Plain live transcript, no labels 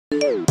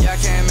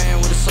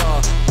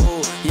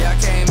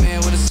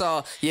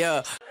y'all.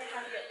 Yeah.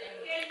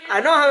 I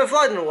know I haven't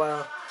vlogged in a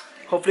while.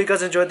 Hopefully you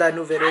guys enjoyed that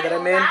new video that I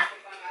made.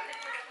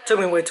 Took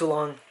me way too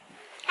long.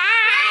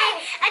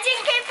 Hi! I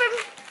just came from...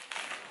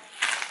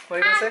 What are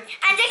you gonna say?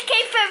 I just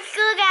came from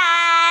school,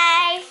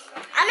 guys.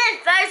 I'm in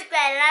first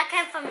grade and I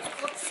came from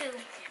school too.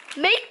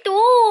 Make do.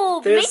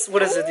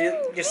 What is it?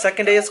 Your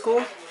second day of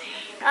school?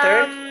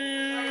 Third?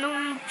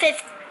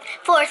 Fifth.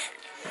 Fourth.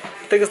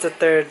 I think it's the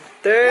third.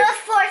 Third? No,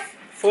 fourth.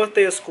 Fourth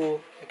day of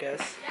school, I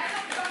guess.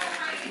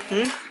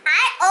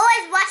 I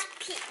always watch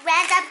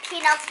random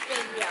Peanuts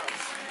videos.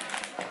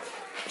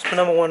 It's my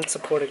 #1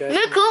 supporter, guys.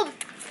 Me cool.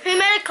 He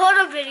made a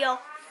Coda video.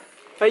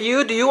 Are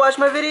you? Do you watch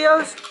my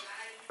videos?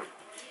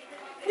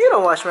 You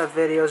don't watch my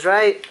videos,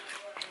 right?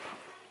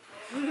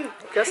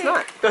 Guess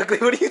not. Ugly,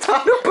 what are you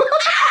talking about?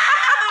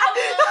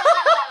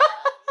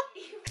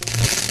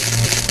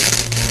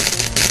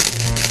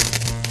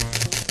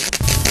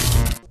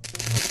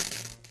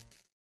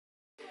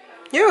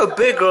 You're a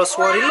big girl,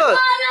 Swanee. Look.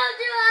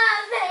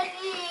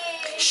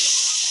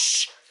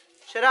 Shh.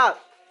 Shut up.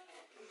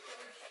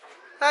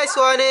 Hi,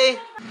 Swanee.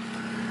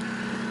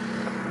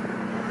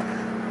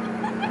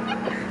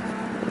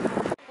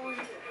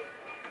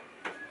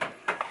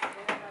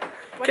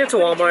 Came to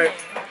Walmart.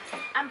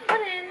 I'm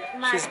putting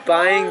my She's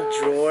buying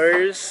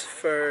drawers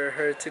for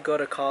her to go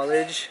to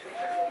college.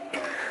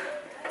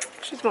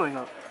 She's growing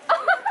up.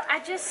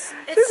 It's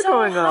so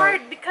growing up.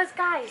 hard because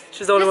guys,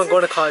 She's the only one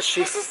going to college.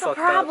 She's this is the fucked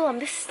problem. up.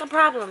 This is the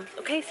problem.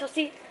 Okay, so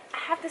see, I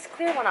have this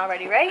clear one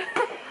already, right?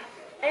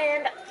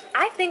 And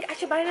I think I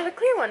should buy another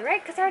clear one,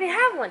 right? Because I already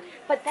have one.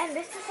 But then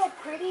this is so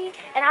pretty,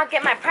 and I'll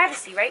get my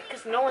privacy, right?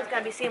 Because no one's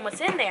gonna be seeing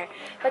what's in there.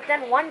 But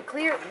then one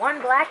clear,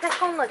 one black, that's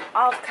gonna look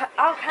all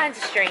kinds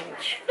of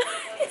strange.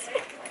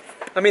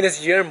 I mean,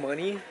 it's your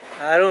money.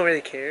 I don't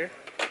really care.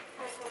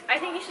 I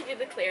think you should do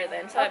the clear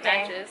then, so it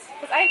matches.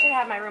 Because I should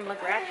have my room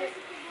look ratchet.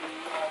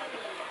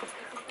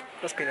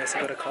 Must be nice to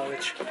go to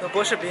college. No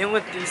bullshit being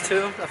with these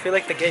two. I feel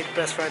like the gay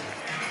best friend.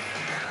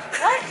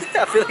 What?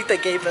 I feel like the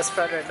gay best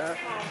friend right now.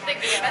 The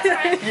gay best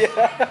friend?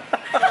 Yeah.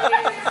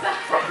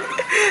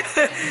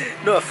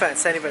 No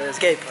offense to anybody that's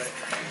gay, but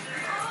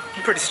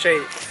I'm pretty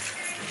straight.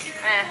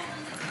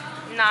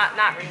 Not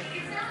really.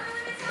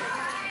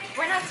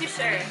 We're not too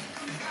sure.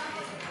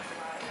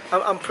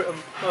 I'm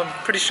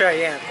pretty sure I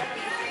am.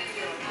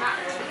 Not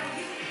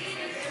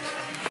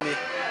really.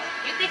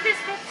 You think this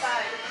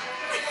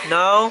fits?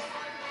 No,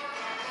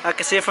 I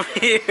can see it from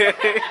here.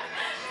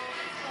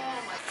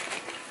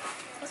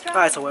 What's wrong?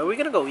 Alright, so where are we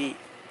gonna go eat?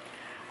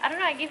 I don't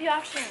know, I give you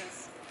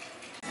options.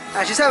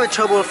 She's having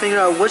trouble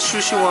figuring out which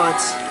shoe she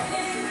wants.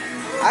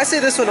 I say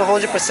this one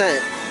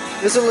 100%.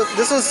 This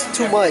one's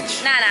too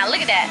much. Nah,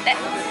 look at that.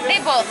 They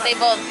both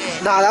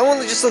good. Nah, that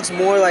one just looks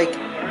more like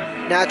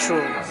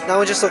natural. That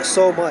one just looks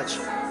so much.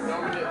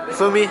 You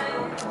feel me?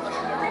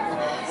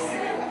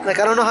 Like,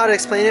 I don't know how to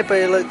explain it, but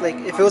it looked like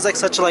if it was like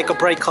such a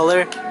bright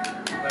color,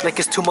 like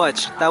it's too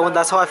much. That one,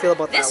 that's how I feel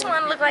about This that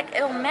one. one look like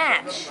it'll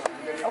match.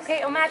 Okay,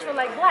 it'll match with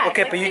like black.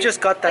 Okay, like, but you see? just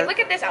got that. Like,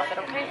 look at this outfit,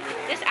 okay?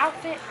 This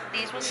outfit,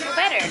 these ones feel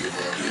better.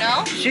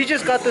 No? She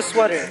just got the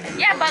sweater.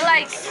 Yeah, but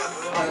like,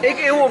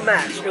 It will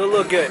match. It will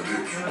look good.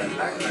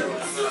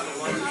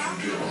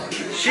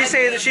 She's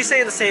saying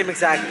the same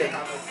exact thing.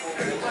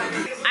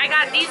 I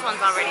got these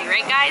ones already,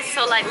 right guys?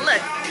 So like,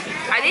 look,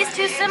 are these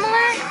two similar?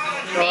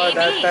 Oh,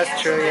 Maybe.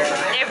 that's true, yeah.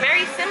 They're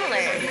very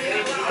similar.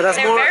 But that's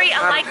They're more, very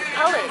alike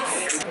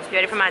colors. You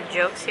ready for my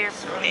jokes here?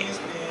 Okay.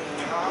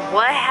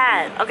 What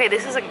has... Okay,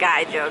 this is a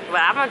guy joke,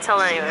 but I'm gonna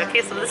tell it anyway.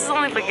 Okay, so this is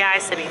only for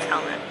guys to be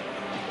telling.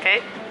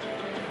 Okay?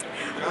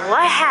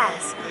 What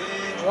has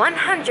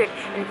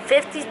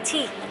 150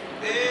 teeth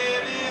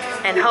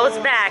and holds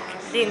back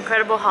the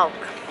Incredible Hulk?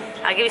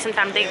 I'll give you some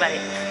time to think about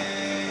it.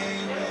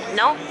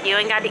 No? You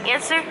ain't got the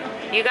answer?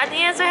 You got the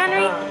answer,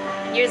 Henry?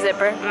 Your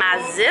zipper. My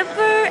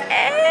zipper?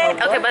 Eh?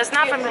 Okay, but it's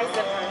not from my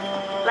zipper.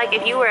 Like,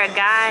 if you were a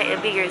guy,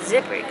 it'd be your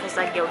zipper, because,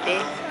 like, your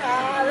dick.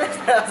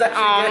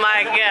 Oh,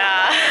 my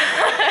God.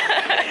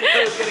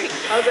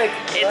 I was like,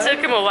 It took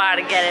him a while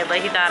to get it, but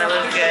he thought it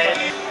was good.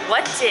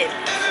 What did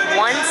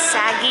one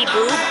saggy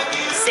boob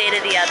say to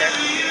the other?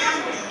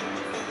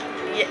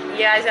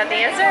 You guys got the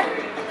answer?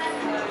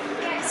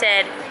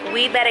 Said,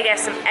 we better get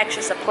some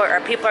extra support or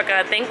people are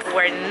going to think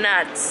we're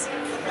nuts.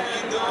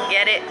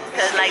 Get it?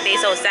 Because, like, they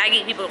so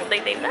saggy, people don't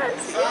think they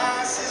nuts.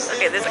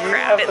 Okay, there's a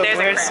crab. you have the There's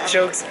a worst crab.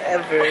 jokes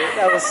ever.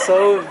 That was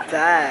so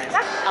bad.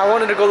 I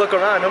wanted to go look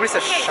around. Nobody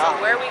said Okay, shop.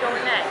 so where are we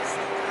going next?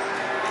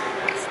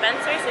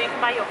 Spencer, so you can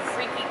buy your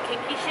freaky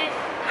kinky shit?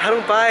 I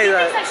don't buy He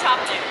that. thinks I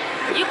shop there.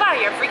 You buy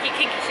your freaky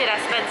kinky shit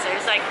at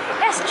Spencer's. Like,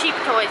 that's cheap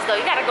toys though.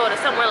 You gotta go to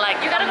somewhere like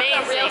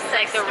amazing,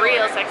 like the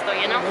real sex store,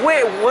 you know?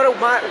 Wait,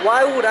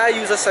 why would I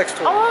use a sex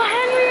toy? Oh,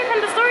 Henry,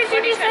 from the stories you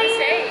be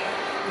saying.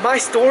 My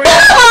stories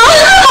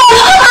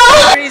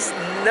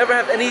never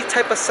have any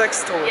type of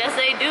sex toy. Yes,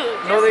 they do.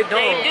 No, they don't.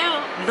 They do.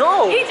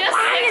 No. He just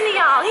lying to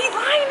y'all. He's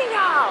lying to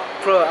y'all.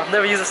 Bro, I've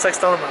never used a sex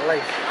doll in my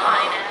life.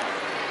 Lying.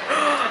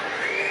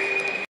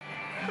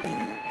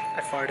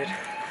 I farted.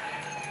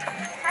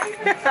 How do you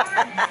put it on?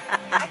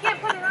 I can't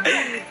put it on.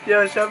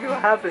 Yo, show me what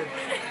happened.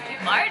 You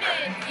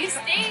farted. You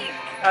stink.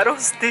 I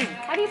don't stink.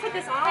 How do you put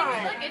this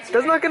on? Look, it's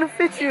That's not gonna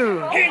fit you.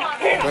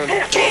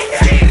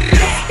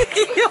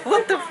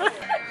 What the fuck?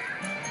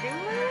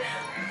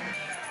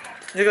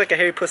 You look like a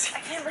hairy pussy.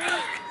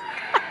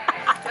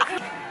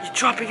 You're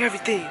dropping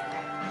everything.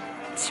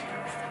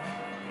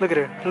 Look at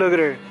her. Look at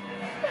her.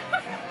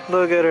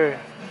 Look at her.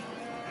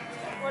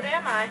 What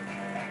am I?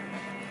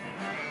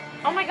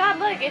 Oh my god,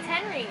 look, it's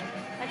Henry,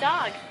 my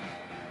dog.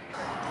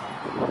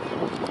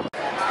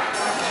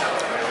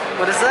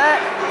 What is that?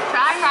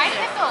 Try fried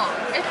pickle.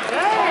 It's good.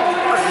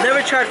 I've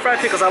never tried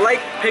fried pickles. I like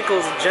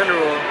pickles in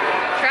general.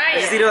 Try I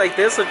just eat it like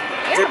this or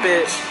dip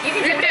it. You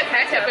can dip it in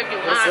ketchup if you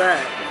want. What's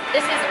that?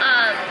 This is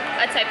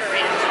a type of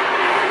ranch.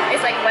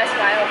 It's like West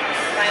Wild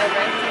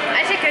ranch.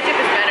 I say ketchup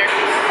is better.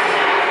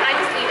 I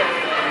just eat it.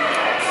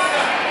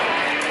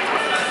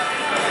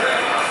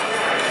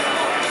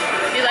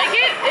 You like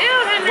it? Ew,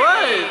 Henry.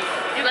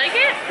 What? You like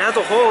it? It has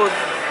a hole.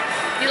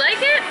 You like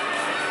it?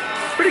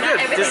 It's pretty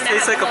good. It just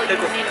tastes like a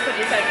pickle.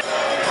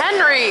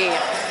 Henry!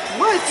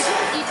 What?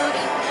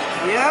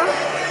 Yeah?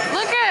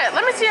 Look at,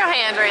 let me see your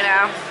hands right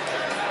now.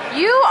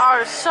 You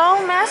are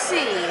so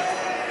messy.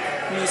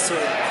 Me too.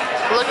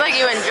 Look like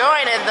you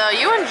enjoying it though.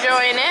 You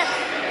enjoying it.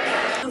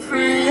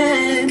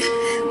 Friend,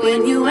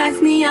 when you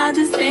ask me, I'll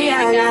just say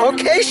I got.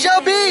 Okay,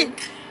 Shelby.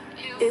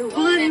 It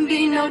wouldn't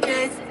be no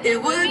dates,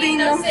 it would be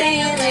no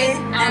staying late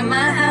at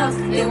my house.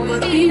 It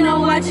would be no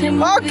watching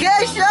movies.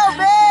 Okay,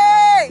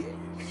 Shelby.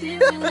 She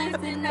been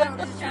listening, I'm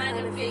just trying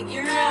to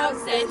figure out.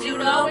 Said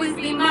you'd always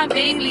be my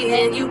baby,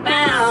 and you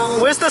bound.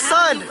 Where's the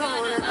sun?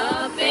 Gonna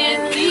up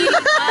and leave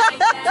like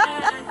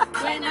that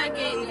when I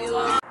gave you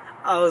all.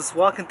 I was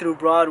walking through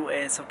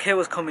Broadway and some kid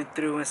was coming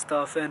through and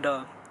stuff, and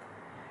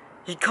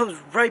he comes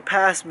right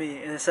past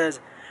me and it says,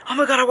 "Oh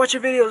my god, I watch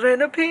your videos,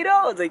 Random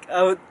Pedo." It's like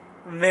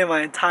man,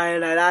 my entire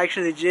night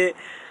actually legit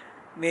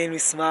made me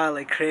smile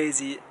like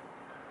crazy.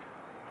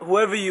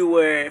 Whoever you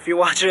were, if you're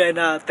watching right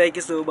now, thank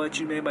you so much.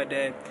 You made my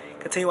day.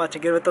 Continue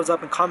watching. Give it a thumbs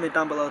up and comment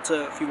down below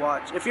too if you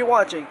watch. If you're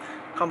watching,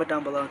 comment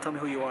down below and tell me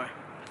who you are.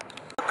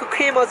 Look who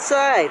came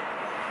outside.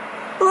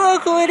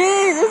 Look who it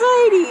is. It's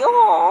Heidi.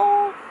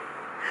 Oh,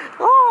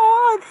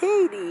 oh, it's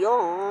Heidi.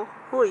 Oh,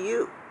 who are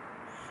you?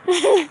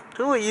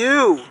 Who are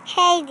you?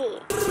 Heidi.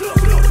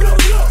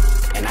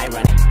 And I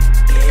run it.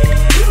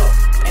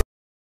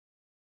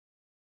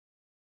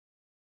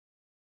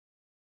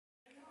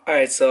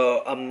 Alright,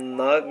 so I'm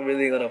not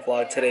really gonna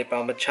vlog today, but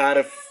I'm gonna try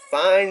to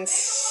find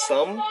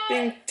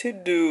something to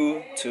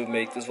do to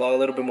make this vlog a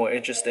little bit more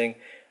interesting.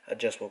 I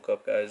just woke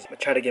up, guys. I'm gonna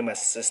try to get my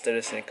sister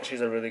to sing because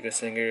she's a really good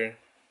singer.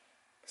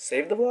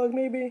 Save the vlog,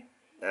 maybe?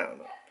 I don't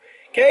know.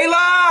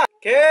 Kayla!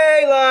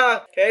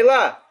 Kayla!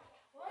 Kayla!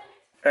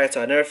 Alright,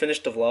 so I never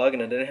finished the vlog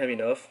and I didn't have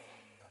enough.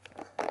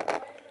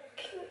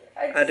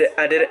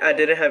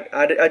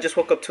 I just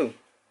woke up too.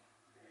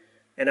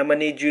 And I'm gonna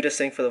need you to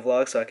sing for the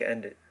vlog so I can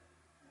end it.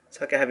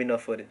 So I can have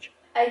enough footage.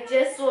 I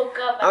just woke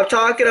up. I'm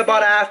talking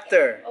about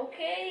after.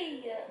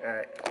 Okay.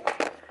 Alright.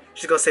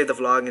 She's gonna save the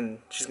vlog and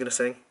she's gonna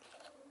sing.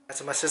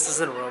 So my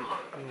sister's in the room.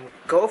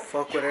 Go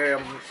fuck with her.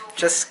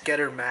 Just get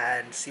her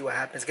mad and see what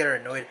happens. Get her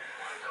annoyed.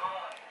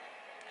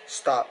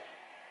 Stop.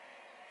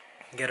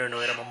 Get her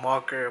annoyed. I'm gonna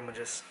mock her. I'm gonna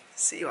just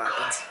see what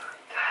happens.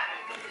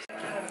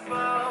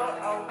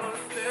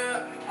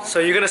 So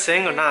you're gonna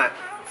sing or not?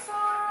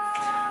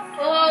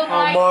 Oh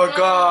my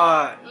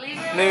god. Leave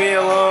me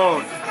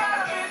alone.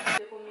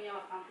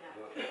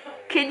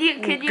 Can you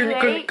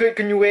wait?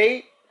 Can you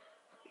wait?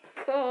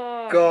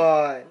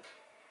 God.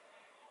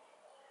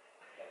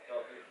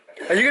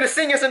 Are you gonna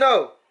sing, yes or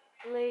no?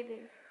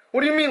 Later.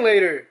 What do you mean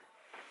later?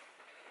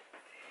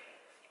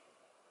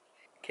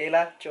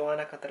 Kayla,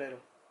 Joanna Catarero.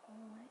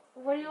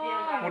 What do you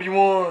want? What do you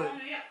want?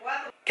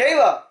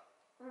 Kayla!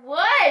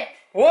 What?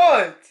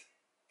 What?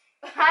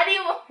 How do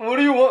you want? What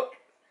do you want?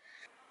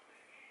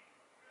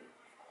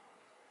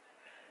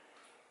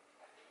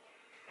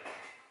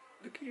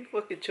 Look at your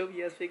fucking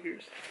chubby ass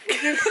fingers.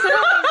 You're so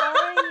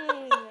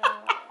annoying.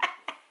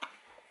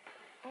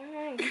 Oh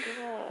my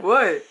god.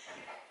 What?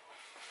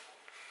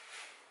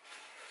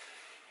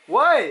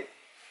 What?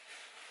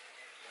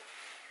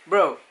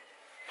 Bro.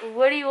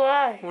 What do you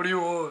want? What do you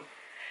want?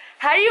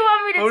 How do you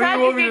want me to How do you talk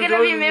want if me you're to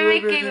gonna be talk?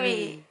 mimicking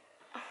me?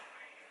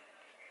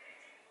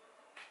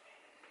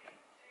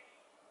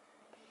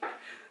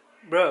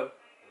 Bro.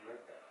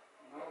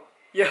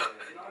 Yo.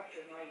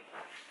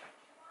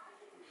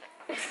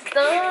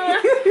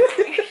 Stop.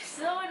 You're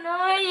so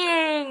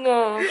annoying.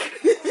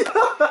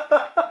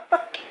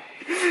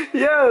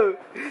 Yo.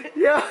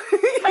 Yo.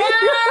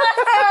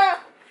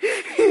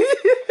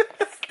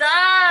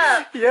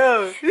 Stop. Yo.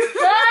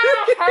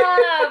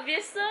 Stop.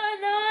 You're so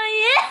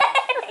annoying.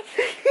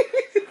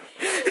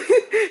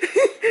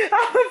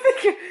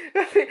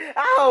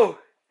 Ow.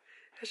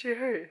 That shit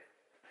hurt.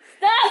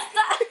 Stop.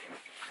 Stop.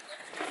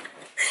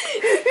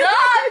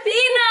 Stop,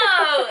 Pino.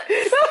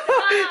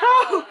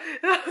 Stop.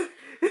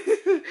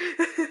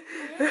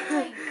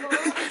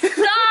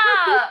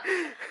 Stop.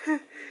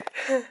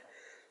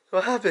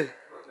 What happened?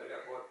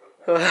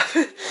 What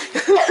happened?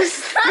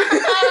 Stop.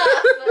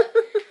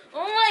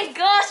 Oh my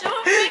gosh,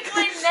 don't break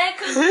my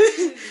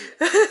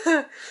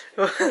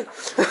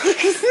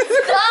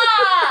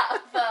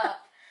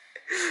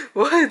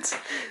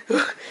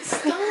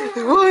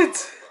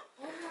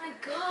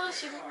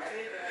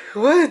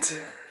What?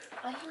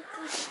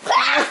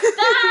 Stop!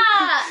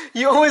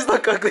 You always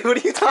look ugly. What are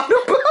you talking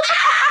about?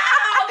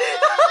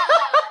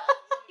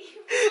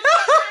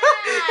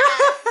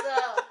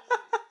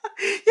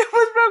 You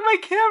almost broke my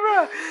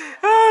camera.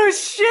 Oh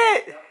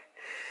shit.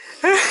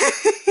 You're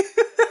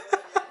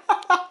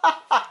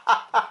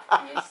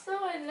so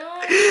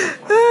annoying.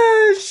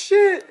 Oh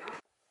shit.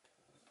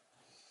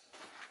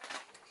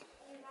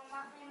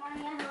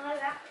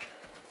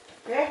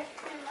 ¿Qué?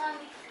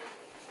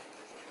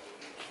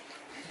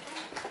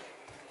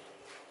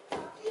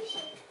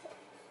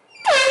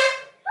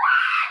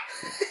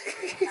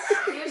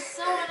 You're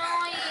so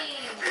annoying.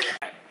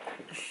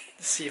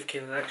 Let's see if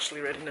Kayla's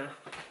actually ready now.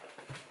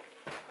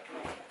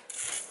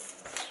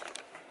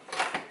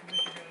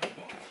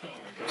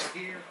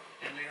 You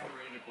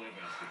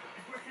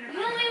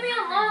don't leave me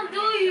alone, do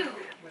you?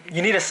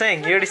 You need to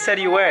sing. You already said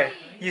you were.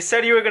 You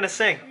said you were gonna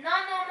sing. No, no,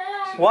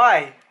 no.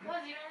 Why?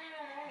 Because you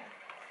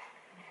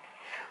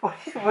don't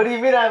leave me alone. What do you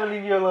mean I haven't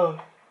leave you alone?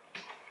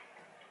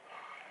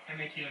 I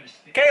make you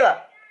understand.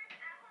 Kayla!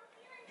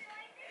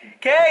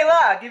 Kayla!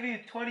 I'll give you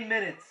 20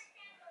 minutes.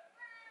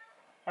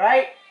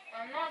 Alright?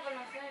 I'm not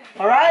gonna sing.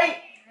 Alright?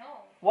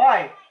 No.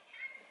 Why?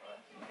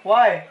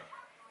 Why?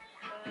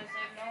 Because I said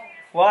no.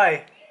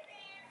 Why?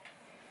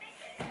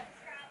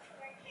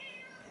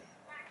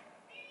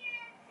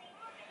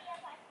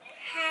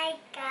 Hi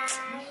guys.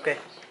 Okay.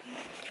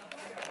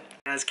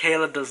 As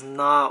Kayla does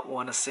not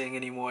want to sing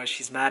anymore.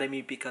 She's mad at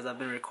me because I've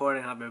been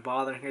recording. I've been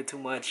bothering her too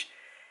much.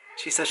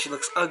 She says she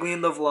looks ugly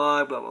in the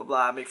vlog, blah, blah,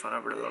 blah. I make fun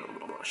of her, blah,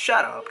 blah, blah.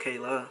 Shut up,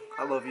 Kayla.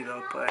 I love you,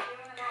 though, but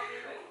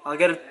I'll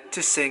get her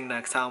to sing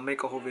next time. I'll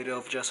make a whole video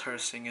of just her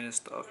singing and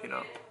stuff, you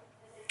know.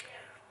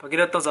 But give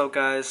it a thumbs up,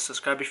 guys.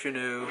 Subscribe if you're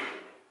new.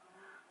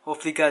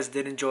 Hopefully, you guys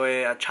did enjoy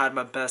it. I tried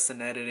my best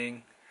in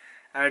editing.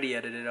 I already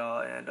edited it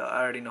all, and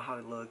I already know how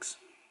it looks.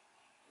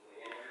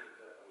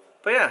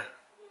 But yeah,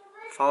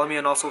 follow me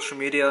on all social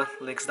media.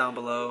 Links down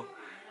below.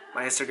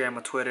 My Instagram,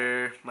 my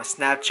Twitter, my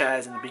Snapchat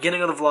is in the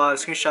beginning of the vlog.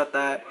 Screenshot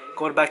that.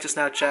 Go back to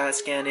Snapchat,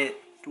 scan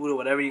it, do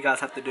whatever you guys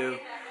have to do.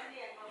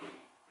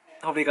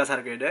 Hope you guys had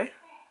a great day.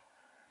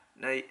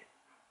 Night.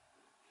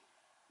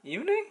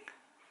 Evening?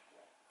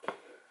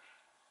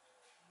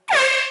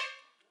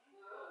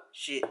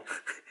 Shit.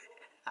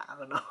 I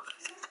don't know.